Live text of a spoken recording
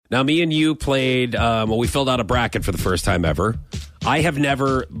Now, me and you played, we filled out a bracket for the first time ever. I have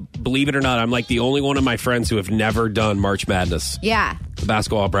never, believe it or not, I'm like the only one of my friends who have never done March Madness. Yeah. The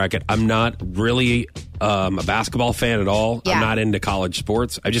basketball bracket. I'm not really a basketball fan at all. Yeah. I'm not into college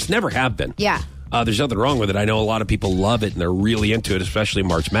sports. I just never have been. Yeah. There's nothing wrong with it. I know a lot of people love it and they're really into it, especially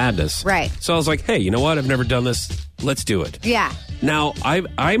March Madness. Right. So I was like, hey, you know what? I've never done this. Let's do it. Yeah. Now,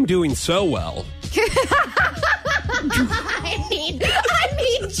 I'm doing so well. I mean,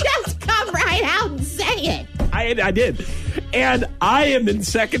 just come right out and say it. I did. And I am in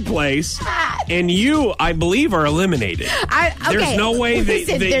second place. And you, I believe, are eliminated. There's no way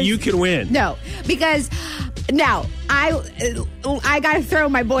that you can win. No, because now I got to throw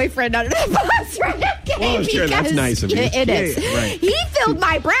my boyfriend under the bus right now. Well, sure, that's nice of you. It is. Yeah, right. He filled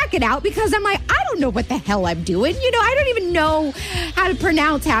my bracket out because I'm like, I don't know what the hell I'm doing. You know, I don't even know how to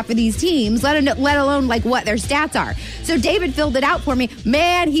pronounce half of these teams, let alone like what their stats are. So David filled it out for me.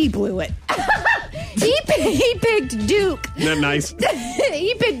 Man, he blew it. He picked Duke. Isn't that nice?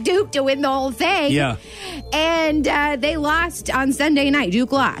 He picked Duke to win the whole thing. Yeah. And they lost on Sunday night.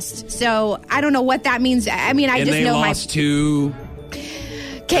 Duke lost. So I don't know what that means. I mean, I and just they know lost to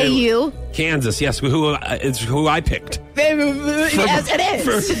KU. Kansas, yes, it's who I picked. Yes, it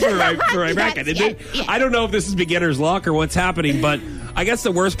is. For my bracket. Yes. I don't know if this is beginner's luck or what's happening, but I guess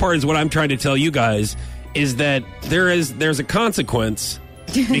the worst part is what I'm trying to tell you guys is that there's a consequence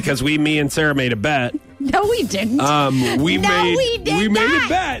because me and Sarah made a bet. No, we didn't. We made not. a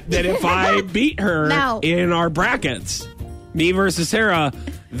bet that if I beat her in our brackets, me versus Sarah,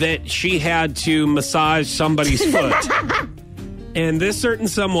 that she had to massage somebody's foot. And this certain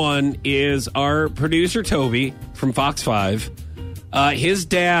someone is our producer, Toby, from Fox 5. His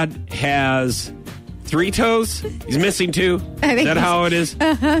dad has 3 toes. He's missing 2. Is that how it is?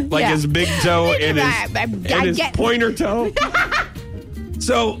 Like his big toe and his pointer toe.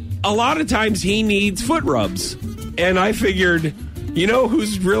 So a lot of times he needs foot rubs. And I figured, you know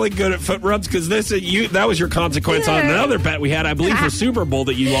who's really good at foot rubs? Because that was your consequence on another bet we had, I believe, for Super Bowl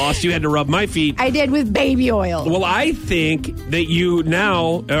that you lost. You had to rub my feet. I did with baby oil. Well, I think that you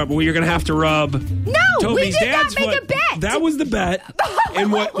now, you're going to have to rub Toby's dad's foot. Make a bet. That was the bet.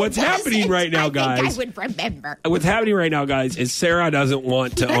 And what's happening right now, guys? I would remember. What's happening right now, guys, is Sarah doesn't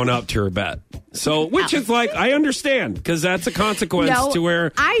want to own up to her bet. So, which is like, I understand, because that's a consequence to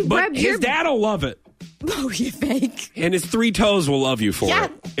where. But his dad will love it. Oh, you think? And his 3 toes will love you for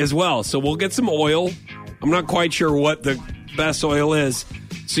it as well. So we'll get some oil. I'm not quite sure what the best oil is.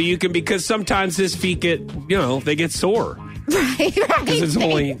 So you can, because sometimes his feet get, they get sore. Right. Because there's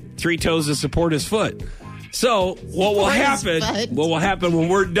only 3 toes to support his foot. So what will happen when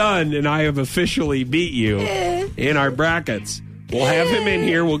we're done and I have officially beat you in our brackets? We'll have him in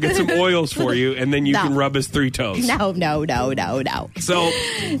here. We'll get some oils for you, and then you can rub his 3 toes. No. So it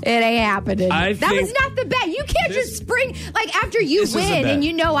ain't happening. That was not the bet. You can't just spring after you win and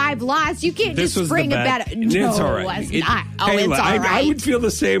you know I've lost. You can't just spring a bet. No, it's all right. It's not. It's all right. I would feel the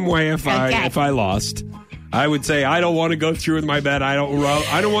same way if I lost. I would say I don't want to go through with my bet. I don't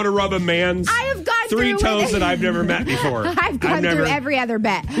want to rub a man's 3 toes that I've never met before. I've gone through every other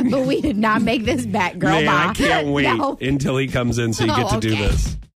bet, but we did not make this bet, girl. Man, I can't wait until he comes in so you get to do this.